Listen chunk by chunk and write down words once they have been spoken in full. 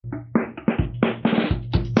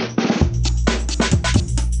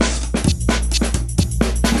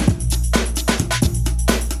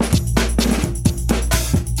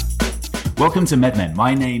Welcome to MedMen.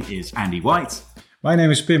 My name is Andy White. My name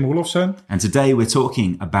is Pim Roelofsen. And today we're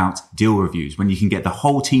talking about deal reviews, when you can get the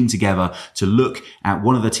whole team together to look at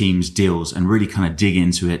one of the team's deals and really kind of dig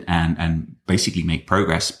into it and basically make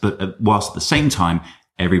progress. But whilst at the same time,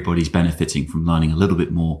 everybody's benefiting from learning a little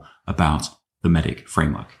bit more about the MEDDIC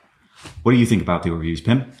framework. What do you think about deal reviews,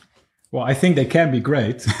 Pim? Well, I think they can be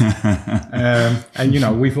great.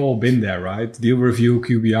 And, we've all been there, right? Deal review,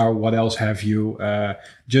 QBR, what else have you?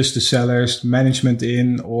 Just the sellers, management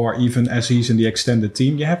in, or even SEs in the extended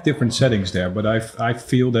team. You have different settings there. But I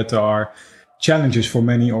feel that there are challenges for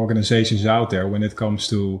many organizations out there when it comes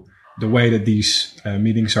to the way that these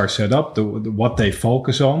meetings are set up, what they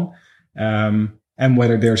focus on, and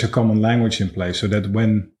whether there's a common language in place so that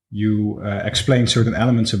when you explain certain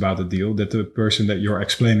elements about the deal, that the person that you're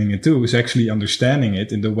explaining it to is actually understanding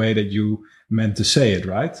it in the way that you meant to say it,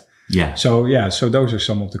 right? Yeah. So those are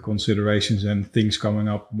some of the considerations and things coming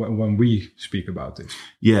up when we speak about this.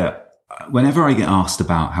 Yeah. Whenever I get asked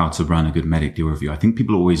about how to run a good MEDDIC deal review, I think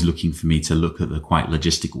people are always looking for me to look at the quite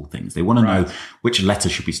logistical things. They want to know which letter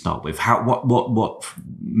should we start with, what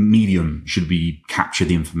medium should we capture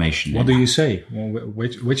the information in. What do you say? Well,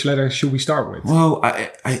 which letter should we start with? Well,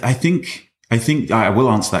 I think I will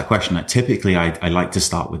answer that question. Like, typically, I like to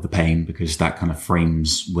start with the pain because that kind of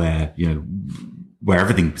frames where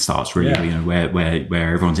everything starts, really,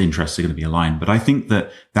 where everyone's interests are going to be aligned. But I think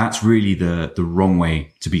that that's really the wrong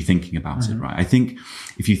way to be thinking about it, right? I think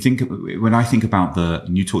when I think about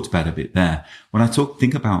and you talked about it a bit there, when I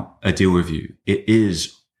think about a deal review, it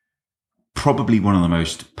is probably one of the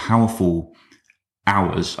most powerful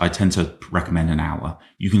hours. I tend to recommend an hour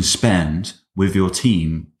you can spend with your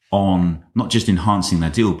team on not just enhancing their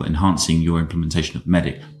deal, but enhancing your implementation of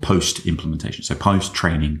MEDDIC post-implementation. So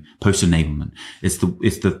post-training, post-enablement. It's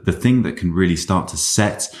the thing that can really start to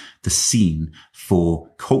set the scene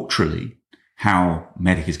for culturally how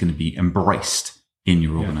MEDDIC is going to be embraced in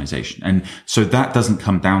your organization. And so that doesn't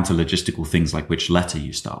come down to logistical things like which letter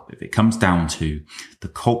you start with. It comes down to the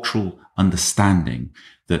cultural understanding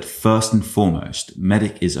that first and foremost,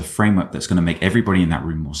 MEDDIC is a framework that's going to make everybody in that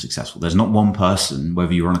room more successful. There's not one person,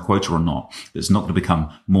 whether you're on a quota or not, that's not going to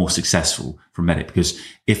become more successful from MEDDIC, because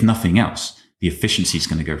if nothing else, the efficiency is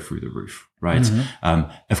going to go through the roof, right?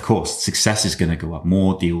 Of course, success is going to go up,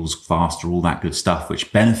 more deals, faster, all that good stuff,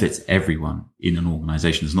 which benefits everyone in an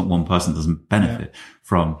organization. There's not one person that doesn't benefit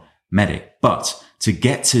from MEDDIC. But to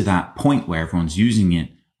get to that point where everyone's using it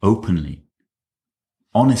openly,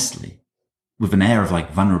 honestly, with an air of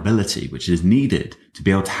like vulnerability, which is needed to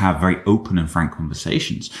be able to have very open and frank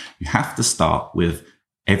conversations, you have to start with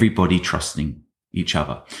everybody trusting each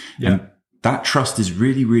other. Yeah. And that trust is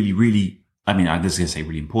really, really, really, I was going to say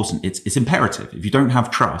really important. It's imperative. If you don't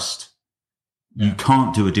have trust, you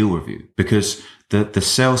can't do a deal review, because the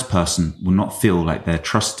salesperson will not feel like they're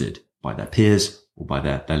trusted by their peers or by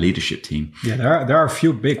their leadership team. Yeah, there are a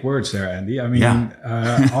few big words there, Andy.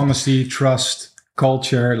 Honesty, trust,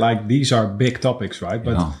 culture, like these are big topics, right?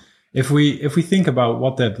 But if we think about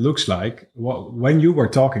what that looks like, when you were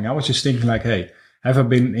talking, I was just thinking like, hey, have I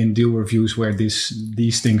been in deal reviews where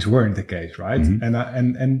these things weren't the case, right?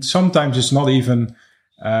 And sometimes it's not even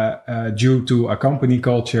due to a company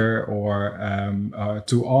culture or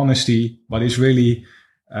to honesty, but it's really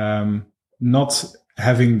not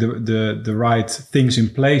having the right things in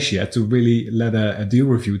place yet to really let a deal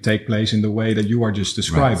review take place in the way that you are just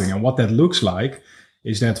describing. Right. And what that looks like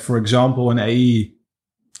is that, for example, an AE,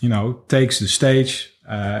 takes the stage,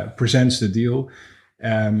 presents the deal,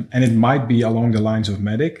 and it might be along the lines of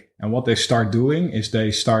MEDDIC. And what they start doing is they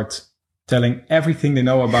start telling everything they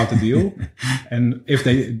know about the deal. And if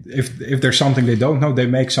there's something they don't know, they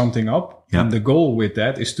make something up. Yep. And the goal with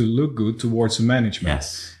that is to look good towards the management.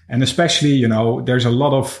 Yes. And especially, there's a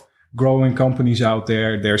lot of growing companies out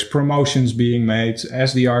there. There's promotions being made,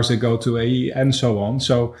 SDRs that go to AE and so on.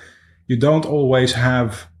 So you don't always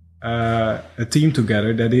have a team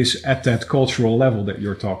together that is at that cultural level that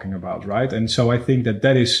you're talking about, right? And so I think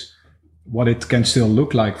that is what it can still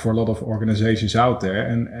look like for a lot of organizations out there.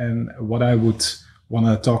 And what I would want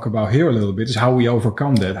to talk about here a little bit is how we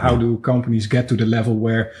overcome that. How do companies get to the level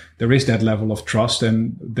where there is that level of trust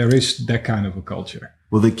and there is that kind of a culture?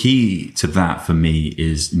 Well, the key to that for me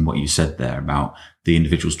is in what you said there about the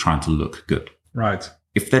individuals trying to look good. Right.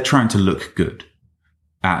 If they're trying to look good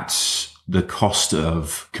at the cost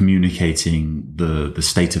of communicating the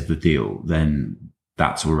state of the deal, then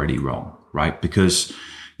that's already wrong, right? Because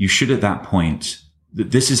you should at that point,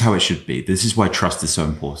 this is how it should be. This is why trust is so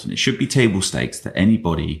important. It should be table stakes that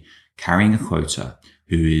anybody carrying a quota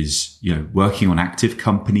who is, working on active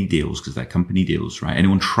company deals, because they're company deals, right?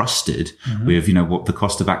 Anyone trusted with, what the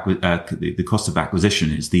cost of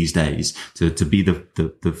acquisition is these days to be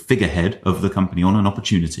the figurehead of the company on an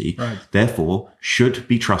opportunity, right. Therefore should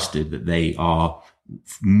be trusted that they are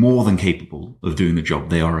more than capable of doing the job.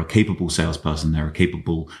 They are a capable salesperson. They're a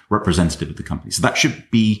capable representative of the company. So that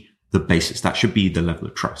should be the basis. That should be the level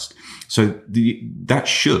of trust. So that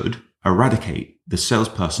should eradicate the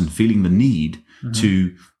salesperson feeling the need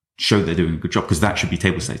to show they're doing a good job, because that should be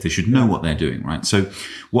table stakes. They should know what they're doing, right? So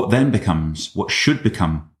what should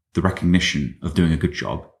become the recognition of doing a good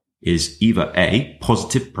job is either A,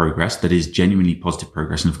 positive progress, that is genuinely positive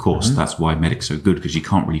progress. And of course, that's why Medic's so good, because you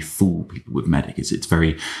can't really fool people with Medic. It's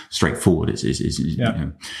very straightforward.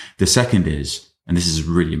 The second is, and this is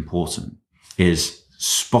really important, is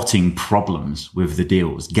spotting problems with the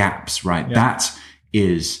deals, gaps, right? Yeah. That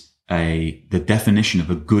is the definition of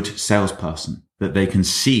a good salesperson, that they can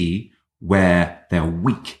see where they're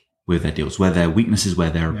weak with their deals, where there are weaknesses, where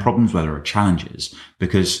there are problems, where there are challenges,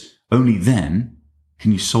 because only then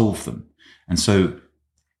can you solve them. And so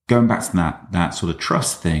going back to that sort of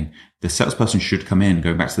trust thing, the salesperson should come in,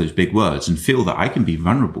 going back to those big words, and feel that I can be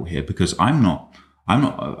vulnerable here, because I'm not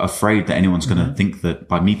afraid that anyone's going to think that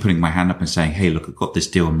by me putting my hand up and saying, hey, look, I've got this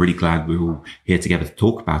deal. I'm really glad we're all here together to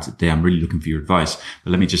talk about it today. I'm really looking for your advice.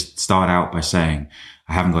 But let me just start out by saying,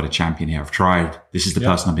 I haven't got a champion here. I've tried. This is the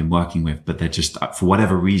person I've been working with, but they're just, for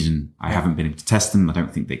whatever reason, I haven't been able to test them. I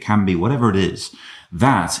don't think they can be, whatever it is.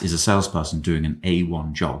 That is a salesperson doing an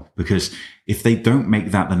A1 job, because if they don't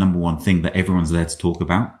make that the number one thing that everyone's there to talk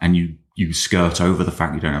about, and you skirt over the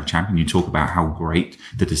fact you don't have a champion, you talk about how great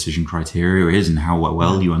the decision criteria is and how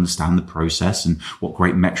well you understand the process and what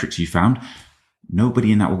great metrics you found,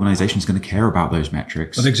 nobody in that organization is going to care about those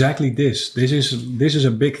metrics. But exactly this is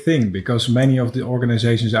a big thing, because many of the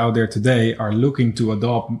organizations out there today are looking to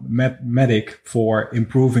adopt Medic for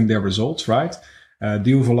improving their results, right?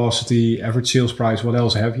 Deal velocity, average sales price, what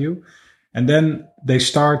else have you? And then they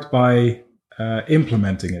start by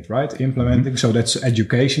implementing it, right? So that's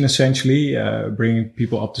education, essentially, bringing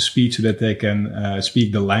people up to speed so that they can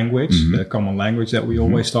speak the language, the common language that we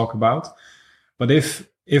always talk about. But if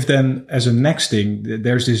then as a next thing,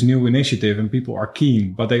 there's this new initiative and people are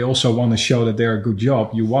keen, but they also want to show that they're a good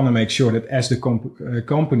job, you want to make sure that as the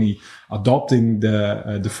company adopting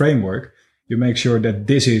the framework, you make sure that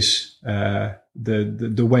this is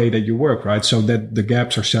the way that you work, right? So that the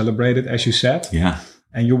gaps are celebrated, as you said. Yeah.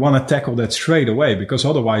 And you want to tackle that straight away, because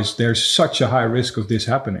otherwise there's such a high risk of this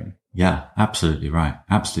happening. Yeah, absolutely right.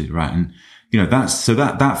 Absolutely right. And,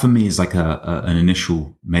 that for me is like an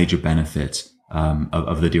initial major benefit,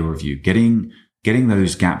 of the deal review, getting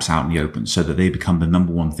those gaps out in the open so that they become the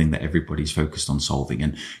number one thing that everybody's focused on solving.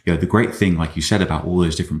 And, the great thing, like you said, about all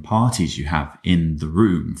those different parties you have in the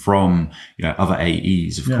room, from, other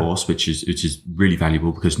AEs, of course, which is really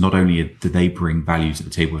valuable, because not only do they bring value to the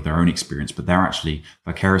table with their own experience, but they're actually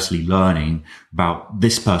vicariously learning about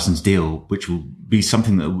this person's deal, which will be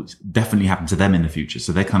something that will definitely happen to them in the future.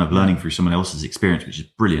 So they're kind of learning through someone else's experience, which is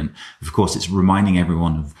brilliant. Of course, it's reminding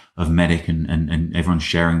everyone of Medic and everyone's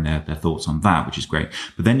sharing their thoughts on that, which is great.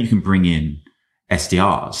 But then you can bring in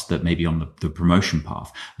SDRs that may be on the promotion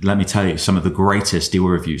path. Let me tell you, some of the greatest deal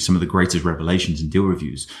reviews, some of the greatest revelations in deal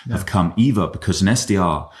reviews have come either because an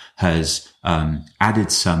SDR has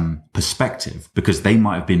added some perspective, because they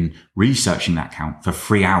might have been researching that account for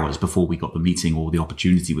 3 hours before we got the meeting or the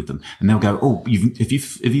opportunity with them. And they'll go, oh, have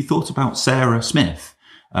you thought about Sarah Smith?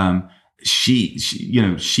 She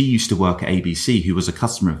used to work at ABC, who was a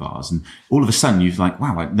customer of ours. And all of a sudden you're like,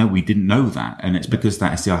 wow, no, we didn't know that. And it's because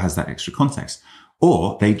that SDR has that extra context,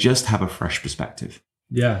 or they just have a fresh perspective.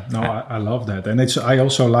 Yeah, no, I love that. And I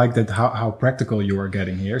also like that how practical you are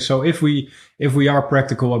getting here. So if we are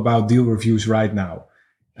practical about deal reviews right now,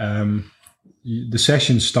 the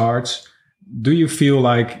session starts. Do you feel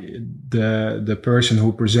like the person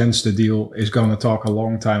who presents the deal is going to talk a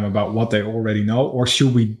long time about what they already know, or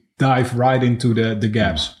should we dive right into the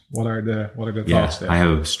gaps? What are the thoughts there? I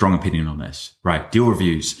have a strong opinion on this. Right. Deal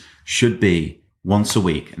reviews should be once a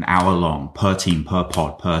week, an hour long, per team, per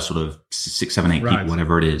pod, per sort of 6, 7, 8 people,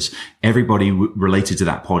 whatever it is. Everybody related to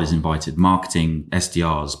that pod is invited. Marketing,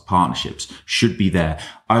 SDRs, partnerships should be there.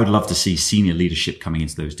 I would love to see senior leadership coming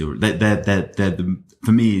into those deals.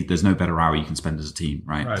 For me, there's no better hour you can spend as a team,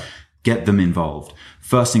 right? Get them involved.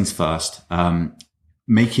 First things first,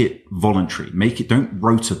 make it voluntary. Don't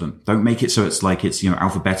rota them. Don't make it so it's like it's,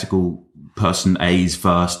 alphabetical person A's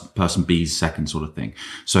first, person B's second sort of thing.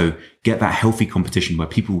 So get that healthy competition where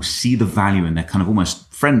people see the value and they're kind of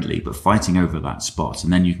almost friendly, but fighting over that spot.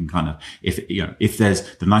 And then you can kind of, if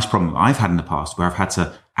there's the nice problem that I've had in the past where I've had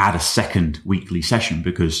to add a second weekly session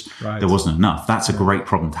because there wasn't enough. That's a great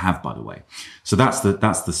problem to have, by the way. So that's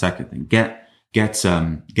the second thing.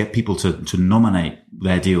 Get people to nominate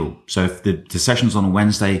their deal. So if the session's on a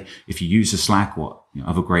Wednesday, if you use a Slack or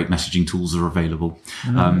other great messaging tools are available,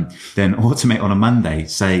 then automate on a Monday,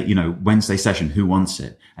 say, Wednesday session, who wants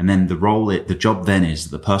it? And then the job then is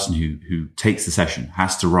the person who takes the session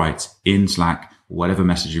has to write in Slack, or whatever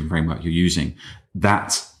messaging framework you're using.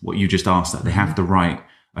 That's what you just asked that. They have to write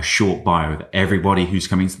a short bio that everybody who's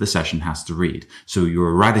coming to the session has to read. So you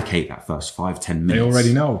eradicate that first 5-10 minutes. They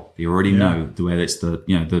already know. They already know the way it's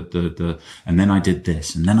and then I did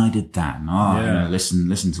this and then I did that. And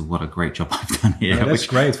listen to what a great job I've done here. Yeah, that's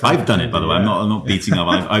great. I've done it, by the way. I'm not beating up.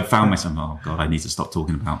 I've found myself, oh God, I need to stop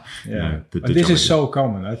talking about, this is so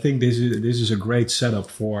common. I think this is a great setup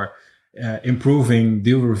for improving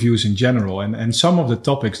deal reviews in general. And some of the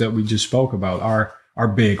topics that we just spoke about are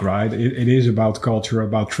big, right? It is about culture,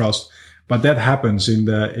 about trust, but that happens in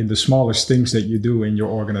the smallest things that you do in your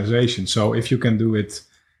organization. So if you can do it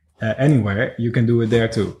anywhere, you can do it there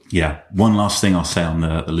too. Yeah. One last thing I'll say on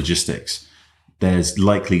the logistics. There's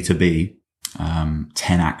likely to be 10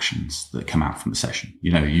 actions that come out from the session.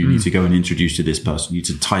 You need to go and introduce to this person. You need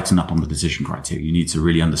to tighten up on the decision criteria. You need to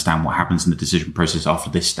really understand what happens in the decision process after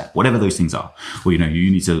this step, whatever those things are. Or,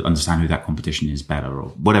 you need to understand who that competition is better or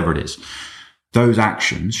whatever it is. Those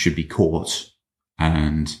actions should be caught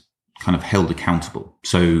and kind of held accountable.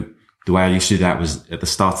 So the way I used to do that was at the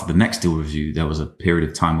start of the next deal review, there was a period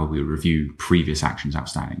of time where we would review previous actions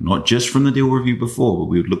outstanding, not just from the deal review before, but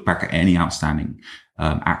we would look back at any outstanding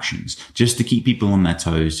actions just to keep people on their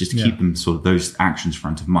toes, just to keep them sort of those actions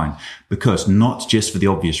front of mind, because not just for the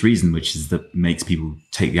obvious reason, which is that makes people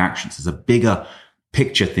take the actions. There's a bigger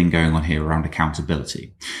picture thing going on here around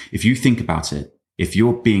accountability. If you think about it, if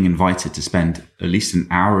you're being invited to spend at least an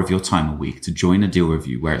hour of your time a week to join a deal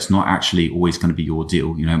review where it's not actually always going to be your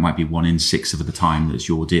deal, it might be 1 in 6 of the time that's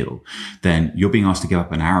your deal, then you're being asked to give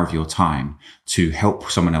up an hour of your time to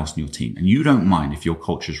help someone else in your team. And you don't mind if your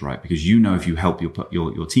culture's right, because if you help your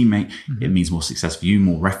teammate, it means more success for you,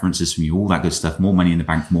 more references from you, all that good stuff, more money in the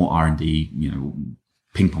bank, more R&D,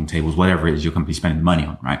 ping pong tables, whatever it is your company's spending money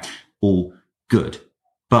on, right? All good.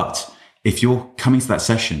 But if you're coming to that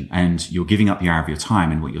session and you're giving up your hour of your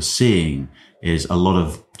time and what you're seeing is a lot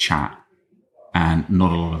of chat and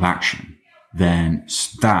not a lot of action, then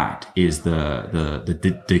that is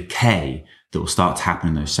the decay that will start to happen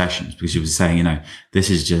in those sessions, because you were saying,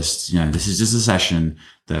 this is just a session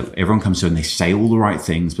that everyone comes to and they say all the right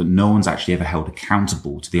things, but no one's actually ever held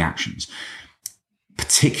accountable to the actions.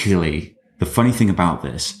 Particularly, the funny thing about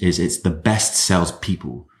this is it's the best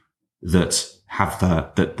salespeople that have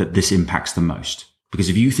that this impacts the most. Because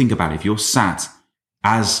if you think about it, if you're sat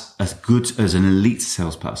as good as an elite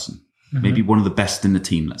salesperson, maybe one of the best in the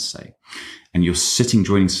team, let's say, and you're sitting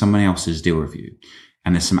joining someone else's deal review,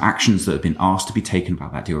 and there's some actions that have been asked to be taken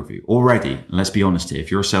about that deal review already. Let's be honest here. If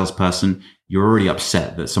you're a salesperson, you're already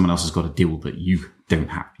upset that someone else has got a deal that you don't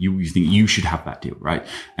have. You think you should have that deal, right?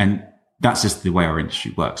 And that's just the way our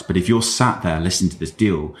industry works. But if you're sat there listening to this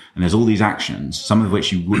deal and there's all these actions, some of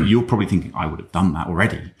which you're probably thinking, I would have done that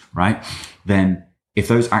already, right? Then if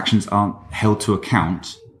those actions aren't held to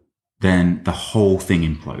account, then the whole thing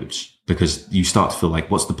implodes, because you start to feel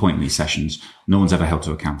like, what's the point in these sessions? No one's ever held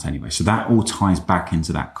to account anyway. So that all ties back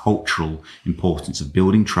into that cultural importance of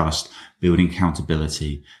building trust, building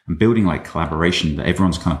accountability, and building like collaboration that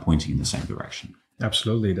everyone's kind of pointing in the same direction.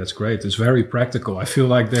 Absolutely. That's great. It's very practical. I feel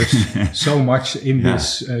like there's so much in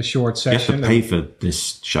this short session. You have to pay for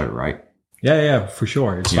this show, right? Yeah, for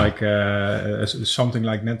sure. It's like something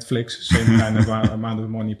like Netflix, same kind of amount of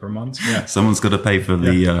money per month. Yeah. Someone's got to pay for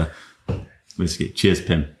the whiskey. Cheers,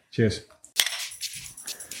 Pim. Cheers.